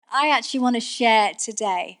I actually want to share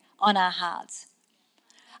today on our hearts.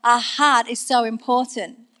 Our heart is so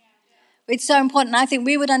important. It's so important. I think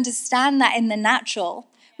we would understand that in the natural.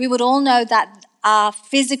 We would all know that our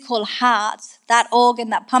physical heart, that organ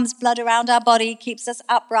that pumps blood around our body, keeps us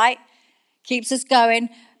upright, keeps us going,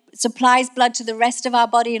 supplies blood to the rest of our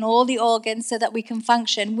body and all the organs so that we can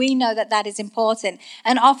function. We know that that is important.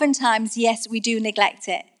 And oftentimes, yes, we do neglect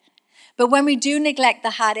it. But when we do neglect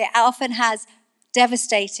the heart, it often has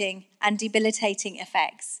devastating and debilitating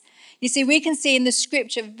effects. You see, we can see in the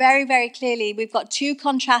scripture very, very clearly, we've got two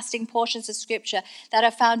contrasting portions of scripture that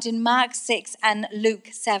are found in Mark 6 and Luke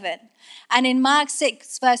 7. And in Mark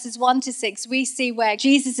 6, verses 1 to 6, we see where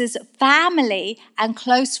Jesus' family and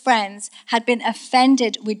close friends had been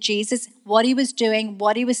offended with Jesus, what he was doing,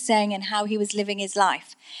 what he was saying, and how he was living his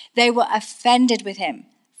life. They were offended with him,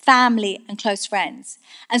 family and close friends.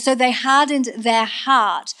 And so they hardened their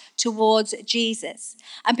heart towards Jesus.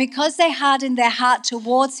 And because they hardened their heart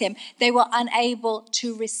towards him, they were unable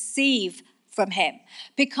to receive from him.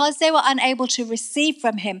 Because they were unable to receive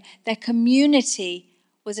from him, their community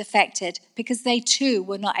was affected because they too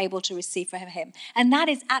were not able to receive from him. And that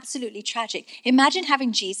is absolutely tragic. Imagine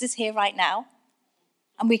having Jesus here right now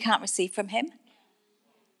and we can't receive from him.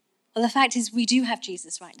 Well, the fact is we do have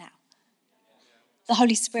Jesus right now. The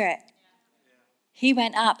Holy Spirit. He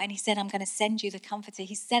went up and he said, I'm going to send you the Comforter.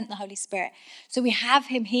 He sent the Holy Spirit. So we have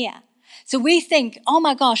him here. So we think, oh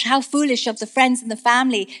my gosh, how foolish of the friends and the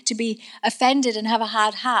family to be offended and have a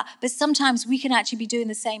hard heart. But sometimes we can actually be doing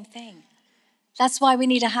the same thing. That's why we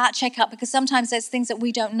need a heart checkup, because sometimes there's things that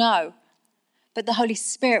we don't know, but the Holy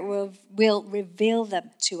Spirit will reveal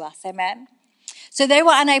them to us. Amen. So they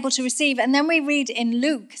were unable to receive. And then we read in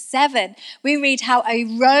Luke 7, we read how a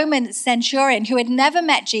Roman centurion who had never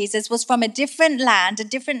met Jesus, was from a different land, a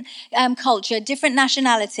different culture, a different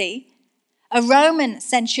nationality. A Roman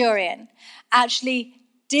centurion actually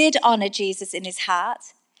did honor Jesus in his heart.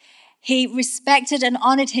 He respected and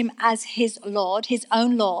honored him as his Lord, his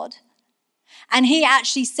own Lord. And he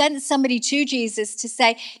actually sent somebody to Jesus to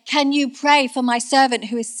say, can you pray for my servant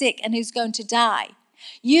who is sick and who's going to die?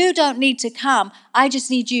 You don't need to come. I just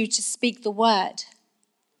need you to speak the word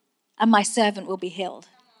and my servant will be healed.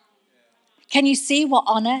 Can you see what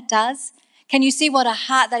honor does? Can you see what a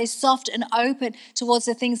heart that is soft and open towards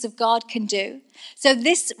the things of God can do? So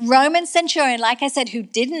this Roman centurion, like I said, who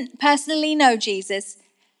didn't personally know Jesus,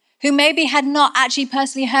 who maybe had not actually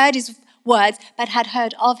personally heard his words, but had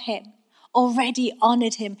heard of him, already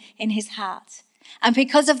honored him in his heart. And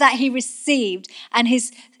because of that, he received, and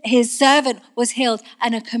his servant was healed,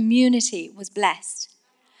 and a community was blessed.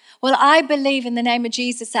 Well, I believe in the name of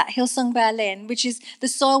Jesus at Hillsong Berlin, which is the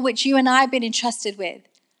soil which you and I have been entrusted with,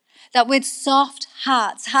 that with soft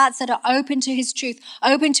hearts, hearts that are open to his truth,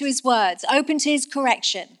 open to his words, open to his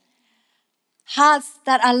correction, hearts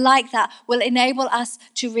that are like that will enable us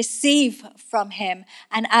to receive from him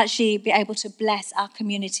and actually be able to bless our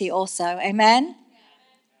community also. Amen?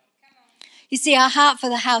 You see, our heart for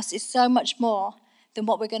the house is so much more than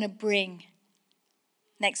what we're going to bring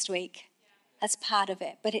next week. That's part of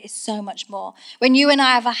it, but it is so much more. When you and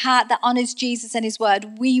I have a heart that honors Jesus and his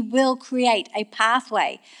word, we will create a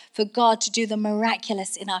pathway for God to do the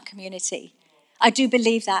miraculous in our community. I do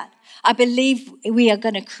believe that. I believe we are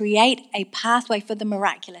going to create a pathway for the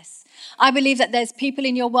miraculous. I believe that there's people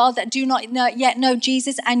in your world that do not yet know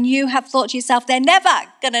Jesus, and you have thought to yourself, they're never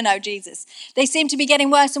going to know Jesus. They seem to be getting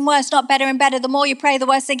worse and worse, not better and better. The more you pray, the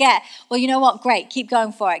worse they get. Well, you know what? Great. Keep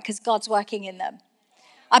going for it because God's working in them.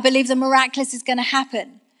 I believe the miraculous is going to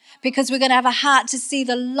happen because we're going to have a heart to see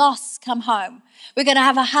the lost come home. We're going to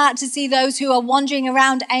have a heart to see those who are wandering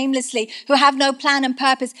around aimlessly, who have no plan and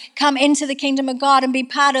purpose, come into the kingdom of God and be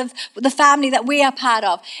part of the family that we are part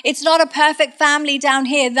of. It's not a perfect family down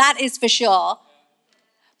here, that is for sure.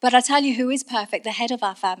 But I tell you who is perfect, the head of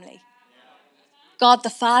our family. God the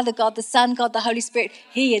Father, God the Son, God the Holy Spirit.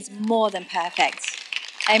 He is more than perfect.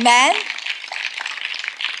 Amen?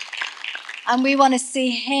 And we want to see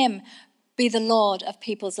him be the Lord of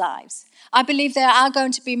people's lives. I believe there are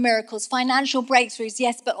going to be miracles, financial breakthroughs,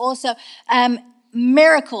 yes, but also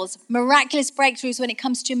miracles, miraculous breakthroughs when it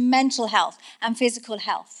comes to mental health and physical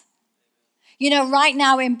health. You know, right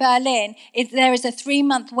now in Berlin, there is a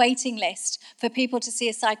 3-month waiting list for people to see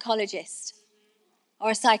a psychologist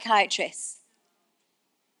or a psychiatrist.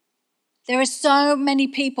 There are so many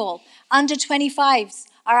people, under 25s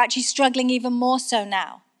are actually struggling even more so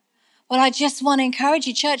now. Well, I just want to encourage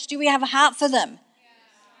you, church, do we have a heart for them?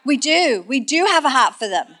 We do. We do have a heart for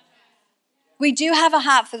them. We do have a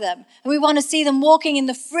heart for them. And we want to see them walking in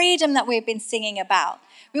the freedom that we've been singing about.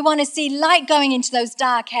 We want to see light going into those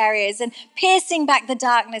dark areas and piercing back the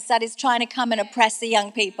darkness that is trying to come and oppress the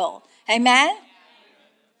young people. Amen?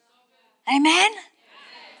 Amen?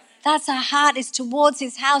 That's our heart, is towards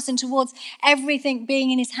his house and towards everything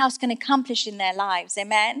being in his house can accomplish in their lives.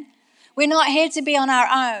 Amen? We're not here to be on our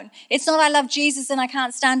own. It's not I love Jesus and I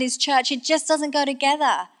can't stand his church. It just doesn't go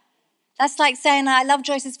together. That's like saying I love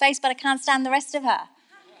Joyce's face, but I can't stand the rest of her.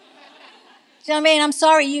 Do you know what I mean? I'm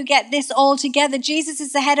sorry you get this all together. Jesus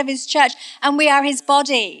is the head of his church and we are his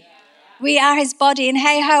body. We are his body. And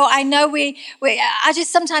hey ho, I know I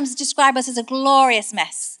just sometimes describe us as a glorious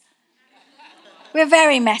mess. We're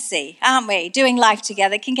very messy, aren't we? Doing life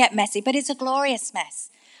together can get messy, but it's a glorious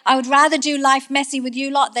mess. I would rather do life messy with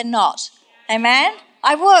you lot than not. Amen?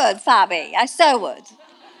 I would, Fabi. I so would.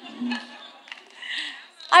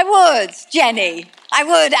 I would, Jenny. I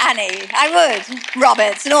would, Annie. I would,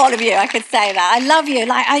 Robert, and all of you. I could say that. I love you.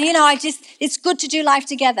 It's good to do life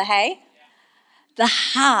together, hey? The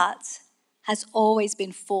heart has always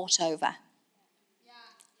been fought over.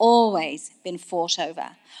 Always been fought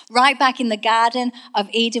over. Right back in the Garden of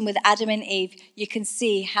Eden with Adam and Eve, you can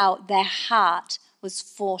see how their heart was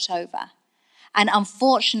fought over. And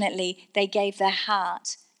unfortunately, they gave their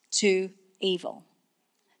heart to evil.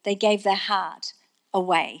 They gave their heart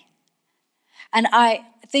away. And I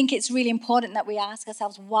think it's really important that we ask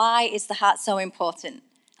ourselves, why is the heart so important?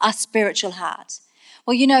 Our spiritual heart.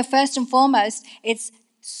 Well, first and foremost, it's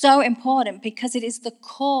so important because it is the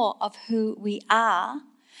core of who we are,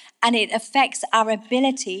 and it affects our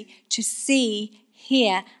ability to see,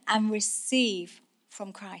 hear, and receive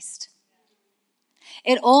from Christ.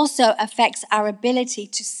 It also affects our ability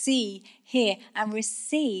to see, hear, and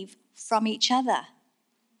receive from each other.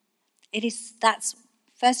 That's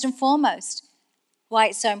first and foremost why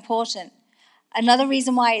it's so important. Another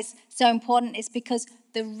reason why it's so important is because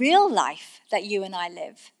the real life that you and I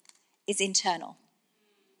live is internal.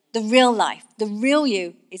 The real life, the real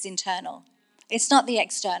you is internal. It's not the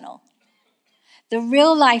external. The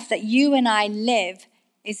real life that you and I live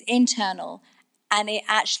is internal, and it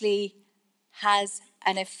actually has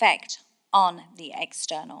an effect on the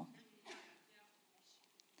external.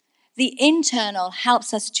 The internal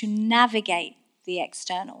helps us to navigate the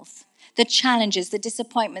externals, the challenges, the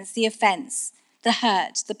disappointments, the offense, the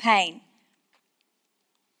hurt, the pain.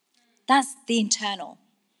 That's the internal.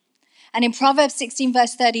 And in Proverbs 16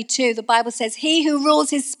 verse 32, the Bible says, he who rules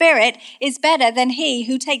his spirit is better than he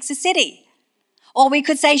who takes a city. Or we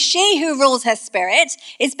could say she who rules her spirit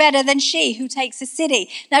is better than she who takes a city.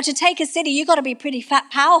 Now, to take a city, you've got to be pretty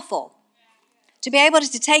powerful. To be able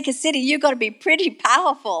to take a city, you've got to be pretty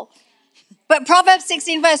powerful. But Proverbs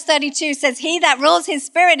 16 verse 32 says, he that rules his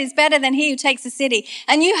spirit is better than he who takes a city.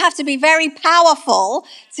 And you have to be very powerful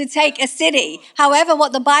to take a city. However,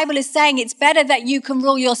 what the Bible is saying, it's better that you can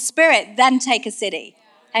rule your spirit than take a city.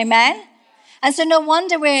 Amen? And so no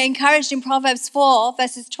wonder we're encouraged in Proverbs 4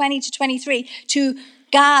 verses 20 to 23 to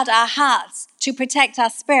guard our hearts, to protect our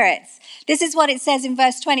spirits. This is what it says in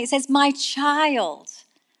verse 20. It says, my child.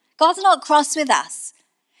 God's not cross with us.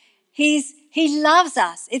 He loves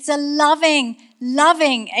us. It's a loving,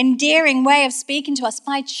 endearing way of speaking to us.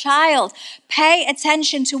 My child, pay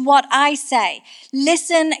attention to what I say.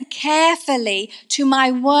 Listen carefully to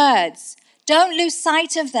my words. Don't lose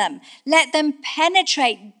sight of them. Let them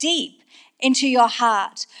penetrate deep into your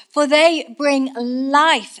heart, for they bring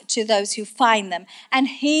life to those who find them and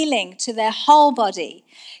healing to their whole body.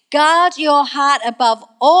 Guard your heart above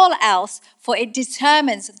all else, for it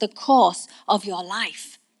determines the course of your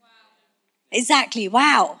life. Exactly,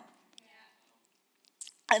 wow.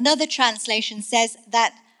 Another translation says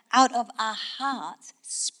that out of our heart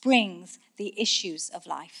springs the issues of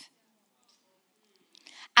life.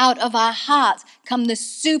 Out of our heart come the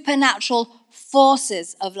supernatural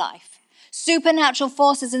forces of life. Supernatural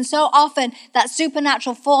forces, and so often that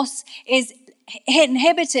supernatural force is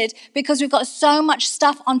inhibited because we've got so much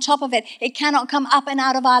stuff on top of it. It cannot come up and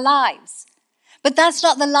out of our lives. But that's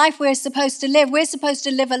not the life we're supposed to live. We're supposed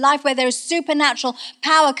to live a life where there is supernatural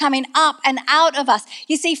power coming up and out of us.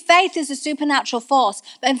 You see, faith is a supernatural force,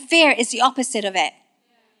 and fear is the opposite of it.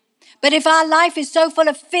 But if our life is so full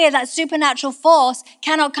of fear, that supernatural force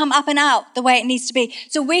cannot come up and out the way it needs to be.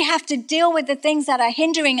 So we have to deal with the things that are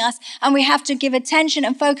hindering us, and we have to give attention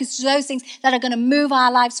and focus to those things that are going to move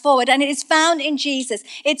our lives forward. And it is found in Jesus.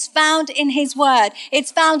 It's found in his word.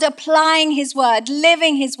 It's found applying his word,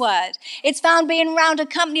 living his word. It's found being around a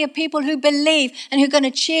company of people who believe and who are going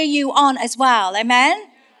to cheer you on as well. Amen?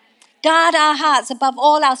 Guard our hearts above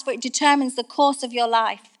all else, for it determines the course of your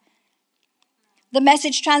life. The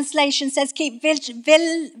Message translation says, keep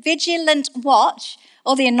vigilant watch.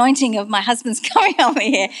 All the anointing of my husband's coming on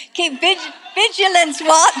me here. Keep vigilant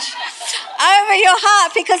watch over your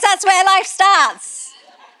heart, because that's where life starts.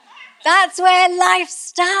 That's where life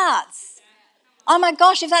starts. Oh my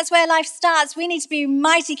gosh, if that's where life starts, we need to be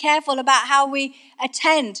mighty careful about how we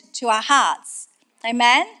attend to our hearts.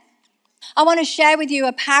 Amen? I want to share with you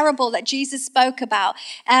a parable that Jesus spoke about.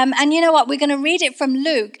 And you know what? We're going to read it from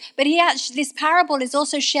Luke, but this parable is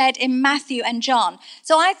also shared in Matthew and John.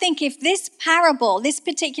 So I think if this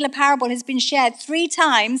particular parable has been shared 3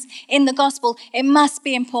 times in the gospel, it must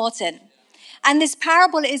be important. And this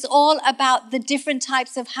parable is all about the different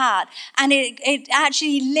types of heart. And it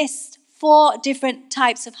actually lists 4 different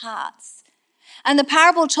types of hearts. And the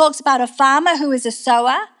parable talks about a farmer who is a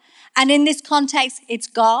sower. And in this context, it's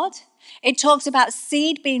God. It talks about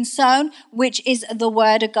seed being sown, which is the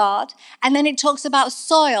word of God. And then it talks about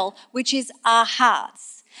soil, which is our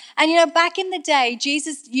hearts. And you know, back in the day,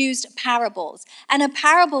 Jesus used parables. And a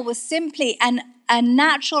parable was simply a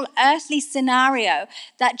natural earthly scenario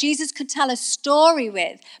that Jesus could tell a story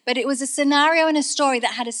with. But it was a scenario and a story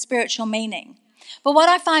that had a spiritual meaning. But what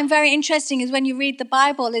I find very interesting is when you read the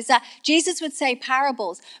Bible is that Jesus would say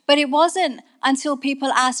parables, but it wasn't until people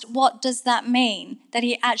asked, what does that mean, that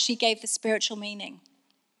he actually gave the spiritual meaning.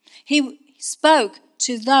 He spoke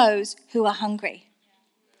to those who are hungry.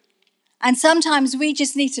 And sometimes we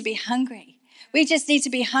just need to be hungry. We just need to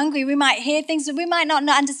be hungry. We might hear things and we might not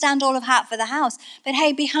understand all of Heart for the House, but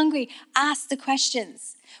hey, be hungry. Ask the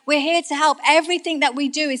questions. We're here to help. Everything that we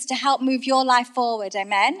do is to help move your life forward.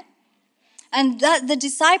 Amen? And the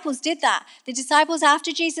disciples did that. The disciples,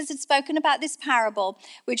 after Jesus had spoken about this parable,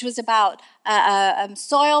 which was about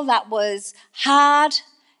soil that was hard,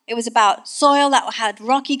 it was about soil that had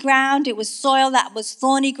rocky ground, it was soil that was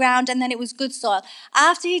thorny ground, and then it was good soil.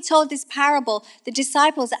 After he told this parable, the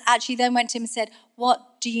disciples actually then went to him and said,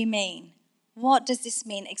 what do you mean? What does this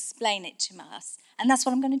mean? Explain it to us. And that's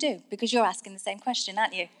what I'm going to do, because you're asking the same question,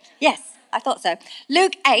 aren't you? Yes. I thought so.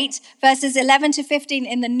 Luke 8, verses 11 to 15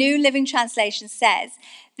 in the New Living Translation says,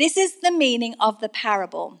 this is the meaning of the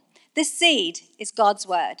parable. The seed is God's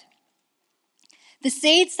word. The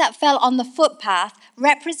seeds that fell on the footpath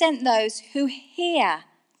represent those who hear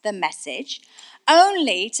the message,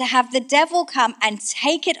 only to have the devil come and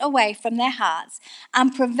take it away from their hearts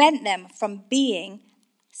and prevent them from being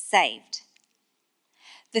saved.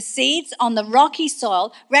 The seeds on the rocky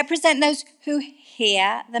soil represent those who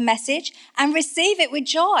hear the message and receive it with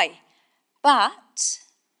joy. But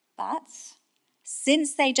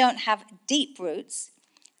since they don't have deep roots,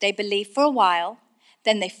 they believe for a while,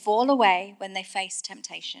 then they fall away when they face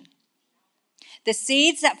temptation. The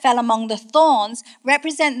seeds that fell among the thorns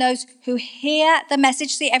represent those who hear the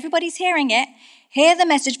message. See, everybody's hearing it. Hear the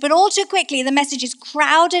message, but all too quickly the message is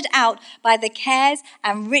crowded out by the cares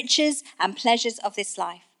and riches and pleasures of this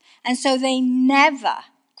life. And so they never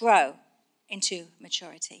grow into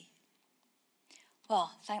maturity.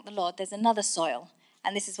 Well, thank the Lord, there's another soil.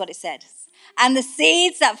 And this is what it said. And the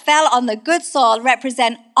seeds that fell on the good soil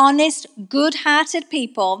represent honest, good-hearted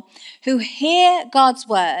people who hear God's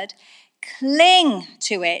word, cling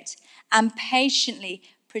to it, and patiently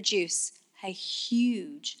produce a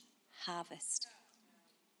huge harvest.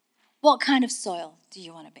 What kind of soil do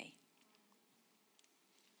you want to be?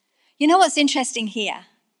 You know what's interesting here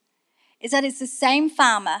is that it's the same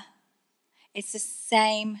farmer, it's the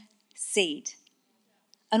same seed,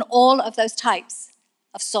 and all of those types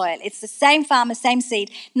of soil. It's the same farmer, same seed.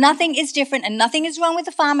 Nothing is different, and nothing is wrong with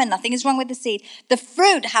the farmer, nothing is wrong with the seed. The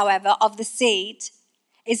fruit, however, of the seed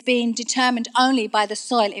is being determined only by the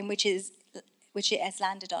soil in which it has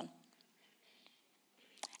landed on.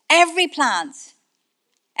 Every plant,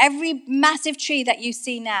 every massive tree that you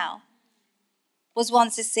see now was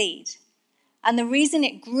once a seed. And the reason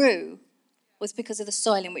it grew was because of the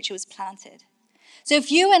soil in which it was planted. So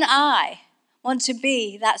if you and I want to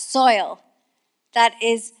be that soil that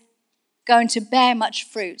is going to bear much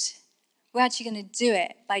fruit, we're actually going to do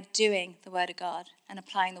it by doing the Word of God and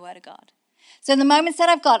applying the Word of God. So in the moments that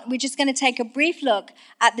I've got, we're just going to take a brief look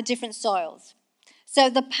at the different soils. So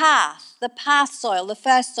the path soil, the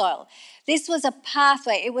first soil. This was a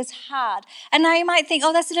pathway. It was hard. And now you might think,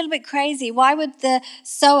 oh, that's a little bit crazy. Why would the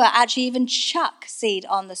sower actually even chuck seed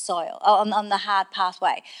on the soil, on the hard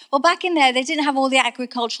pathway? Well, back in there, they didn't have all the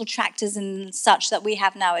agricultural tractors and such that we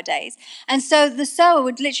have nowadays. And so the sower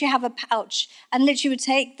would literally have a pouch and literally would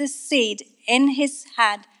take the seed in his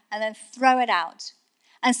hand and then throw it out.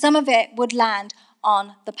 And some of it would land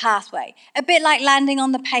on the pathway, a bit like landing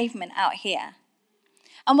on the pavement out here.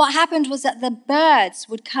 And what happened was that the birds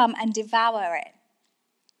would come and devour it.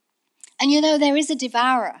 And there is a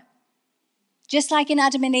devourer. Just like in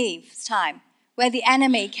Adam and Eve's time, where the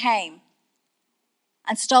enemy came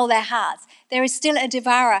and stole their hearts, there is still a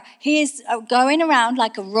devourer. He is going around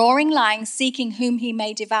like a roaring lion, seeking whom he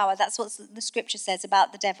may devour. That's what the scripture says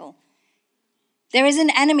about the devil. There is an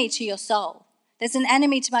enemy to your soul. There's an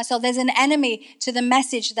enemy to my soul. There's an enemy to the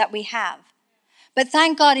message that we have. But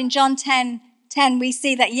thank God in John 10:10, we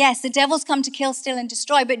see that, yes, the devil's come to kill, steal, and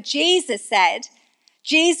destroy. But Jesus said,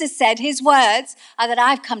 his words are that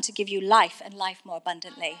I've come to give you life and life more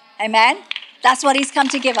abundantly. Amen? That's what he's come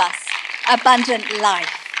to give us, abundant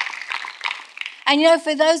life. And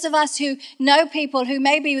for those of us who know people who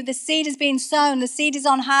maybe the seed is being sown, the seed is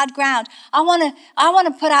on hard ground, I want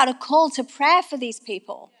to put out a call to prayer for these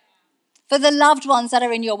people, for the loved ones that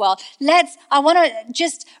are in your world. I want to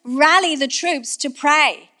just rally the troops to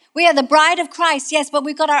pray. We are the bride of Christ, yes, but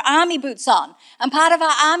we've got our army boots on. And part of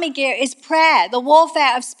our army gear is prayer, the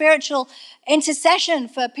warfare of spiritual intercession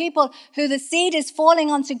for people who the seed is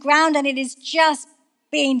falling onto ground and it is just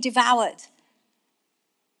being devoured.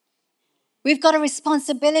 We've got a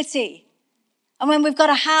responsibility. And when we've got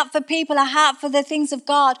a heart for people, a heart for the things of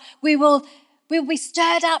God, we'll be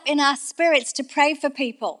stirred up in our spirits to pray for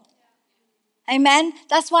people. Amen?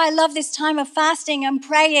 That's why I love this time of fasting and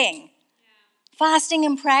praying. Fasting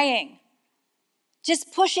and praying,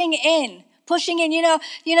 just pushing in.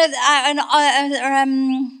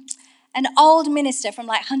 An old minister from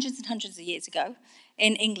like hundreds and hundreds of years ago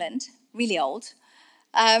in England, really old.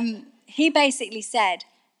 He basically said,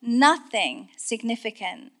 nothing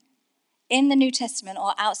significant in the New Testament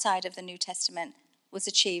or outside of the New Testament was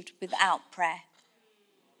achieved without prayer.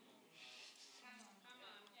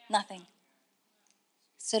 Nothing.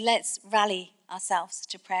 So let's rally ourselves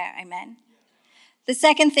to prayer. Amen. The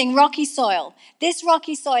second thing, rocky soil. This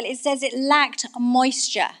rocky soil, it says it lacked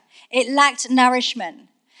moisture. It lacked nourishment.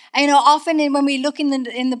 And often when we look in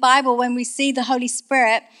the Bible, when we see the Holy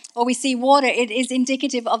Spirit or we see water, it is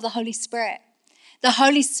indicative of the Holy Spirit. The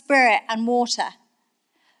Holy Spirit and water.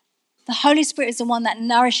 The Holy Spirit is the one that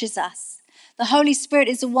nourishes us. The Holy Spirit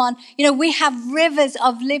is the one, we have rivers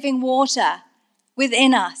of living water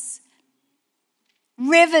within us.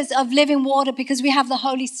 Rivers of living water because we have the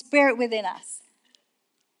Holy Spirit within us.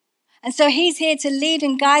 And so he's here to lead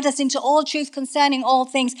and guide us into all truth concerning all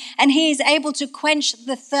things. And he is able to quench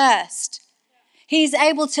the thirst. He is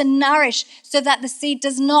able to nourish so that the seed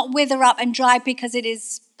does not wither up and dry because it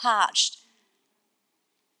is parched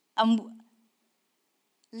and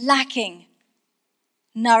lacking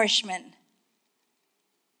nourishment.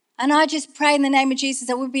 And I just pray in the name of Jesus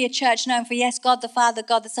that we'll be a church known for, yes, God the Father,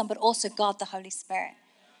 God the Son, but also God the Holy Spirit.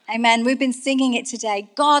 Amen. We've been singing it today.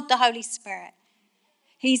 God the Holy Spirit.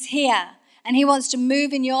 He's here and he wants to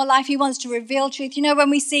move in your life. He wants to reveal truth.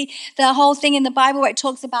 When we see the whole thing in the Bible where it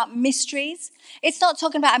talks about mysteries, it's not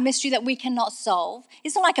talking about a mystery that we cannot solve.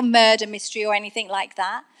 It's not like a murder mystery or anything like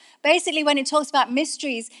that. Basically, when it talks about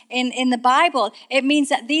mysteries in the Bible, it means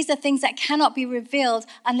that these are things that cannot be revealed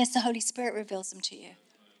unless the Holy Spirit reveals them to you.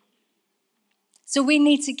 So we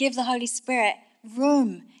need to give the Holy Spirit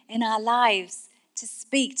room in our lives to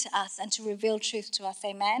speak to us and to reveal truth to us.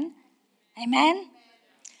 Amen? Amen?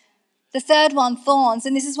 The third one, thorns,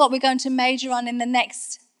 and this is what we're going to major on in the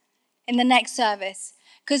next service.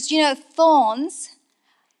 Because, thorns,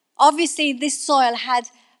 obviously this soil had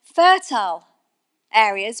fertile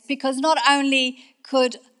areas because not only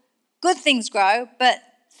could good things grow, but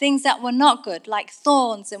things that were not good, like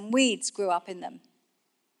thorns and weeds, grew up in them.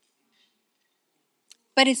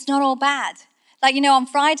 But it's not all bad. Like, on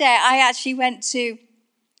Friday, I actually went to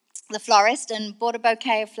the florist and bought a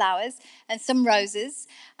bouquet of flowers and some roses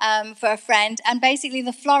for a friend. And basically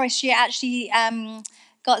the florist, she actually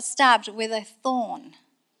got stabbed with a thorn.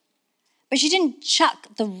 But she didn't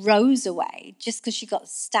chuck the rose away just because she got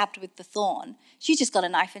stabbed with the thorn. She just got a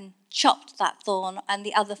knife and chopped that thorn and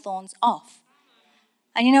the other thorns off.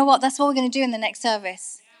 And you know what? That's what we're going to do in the next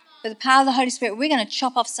service. With the power of the Holy Spirit, we're going to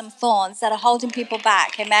chop off some thorns that are holding people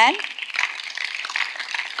back. Amen?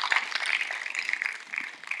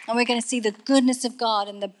 And we're going to see the goodness of God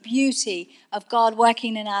and the beauty of God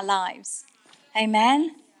working in our lives.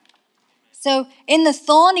 Amen? So in the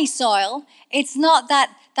thorny soil, it's not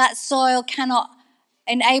that that soil cannot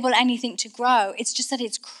enable anything to grow. It's just that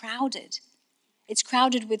it's crowded. It's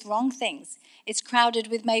crowded with wrong things. It's crowded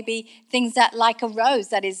with maybe things that, like a rose,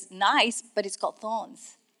 that is nice, but it's got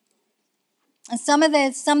thorns. And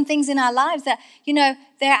some things in our lives that, they're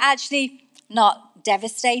actually not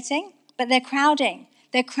devastating, but they're crowding.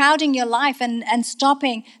 They're crowding your life and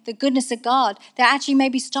stopping the goodness of God. They're actually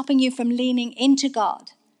maybe stopping you from leaning into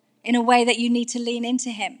God in a way that you need to lean into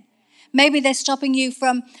him. Maybe they're stopping you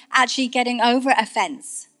from actually getting over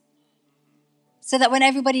offense. So that when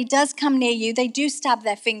everybody does come near you, they do stab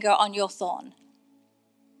their finger on your thorn.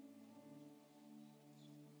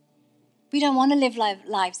 We don't want to live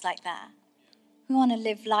lives like that. We want to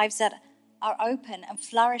live lives that are open and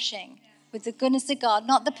flourishing with the goodness of God,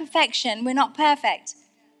 not the perfection. We're not perfect.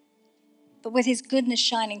 But with his goodness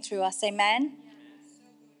shining through us. Amen?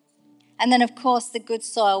 And then, of course, the good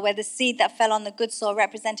soil, where the seed that fell on the good soil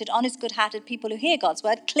represented honest, good-hearted people who hear God's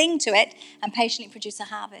word, cling to it, and patiently produce a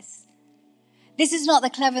harvest. This is not the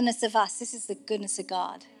cleverness of us. This is the goodness of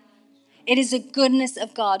God. It is the goodness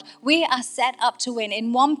of God. We are set up to win.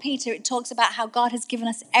 In 1 Peter, it talks about how God has given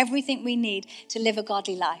us everything we need to live a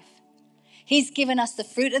godly life. He's given us the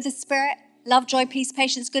fruit of the Spirit: love, joy, peace,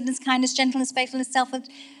 patience, goodness, kindness, gentleness, faithfulness,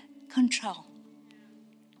 self-control.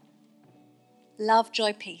 Love,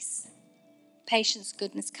 joy, peace, patience,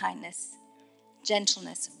 goodness, kindness,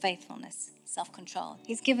 gentleness, faithfulness, self-control.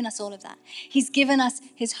 He's given us all of that. He's given us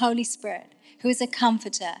his Holy Spirit, who is a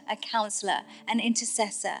comforter, a counselor, an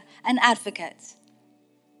intercessor, an advocate.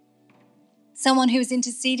 Someone who is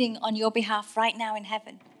interceding on your behalf right now in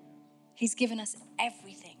heaven. He's given us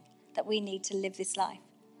everything that we need to live this life.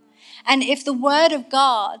 And if the word of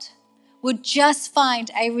God would just find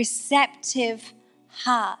a receptive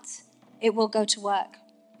heart, it will go to work.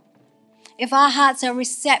 If our hearts are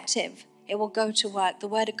receptive, it will go to work, the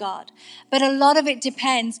word of God. But a lot of it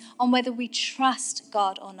depends on whether we trust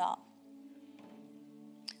God or not.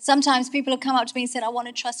 Sometimes people have come up to me and said, I want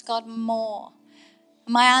to trust God more.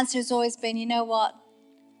 And my answer has always been, you know what?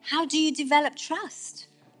 How do you develop trust?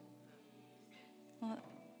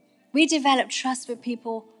 We develop trust with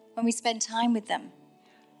people when we spend time with them.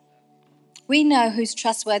 We know who's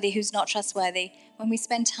trustworthy, who's not trustworthy when we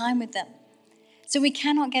spend time with them. So we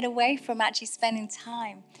cannot get away from actually spending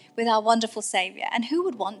time with our wonderful Savior. And who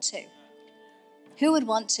would want to? Who would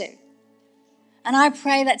want to? And I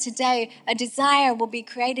pray that today a desire will be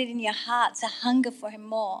created in your heart to hunger for him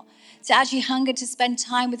more, to actually hunger to spend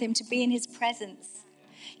time with him, to be in his presence.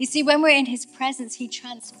 You see, when we're in his presence, he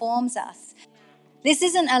transforms us. This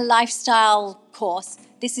isn't a lifestyle course.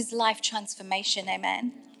 This is life transformation.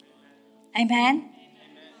 Amen. Amen.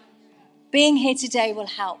 Being here today will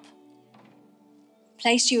help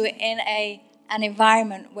place you in an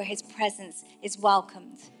environment where his presence is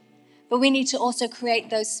welcomed. But we need to also create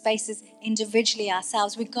those spaces individually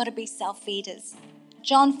ourselves. We've got to be self-feeders.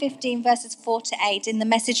 John 15 verses 4-8 in the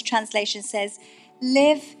Message translation says,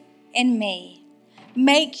 live in me.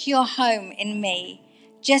 Make your home in me,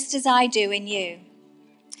 just as I do in you.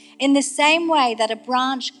 In the same way that a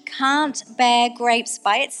branch can't bear grapes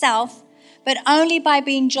by itself, but only by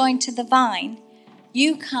being joined to the vine,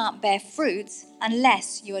 you can't bear fruit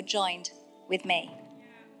unless you are joined with me.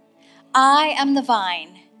 I am the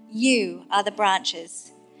vine, you are the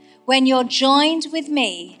branches. When you're joined with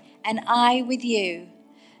me and I with you,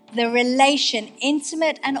 the relation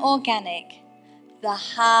intimate and organic, the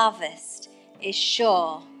harvest is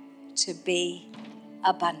sure to be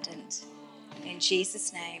abundant. In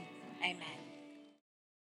Jesus' name, amen.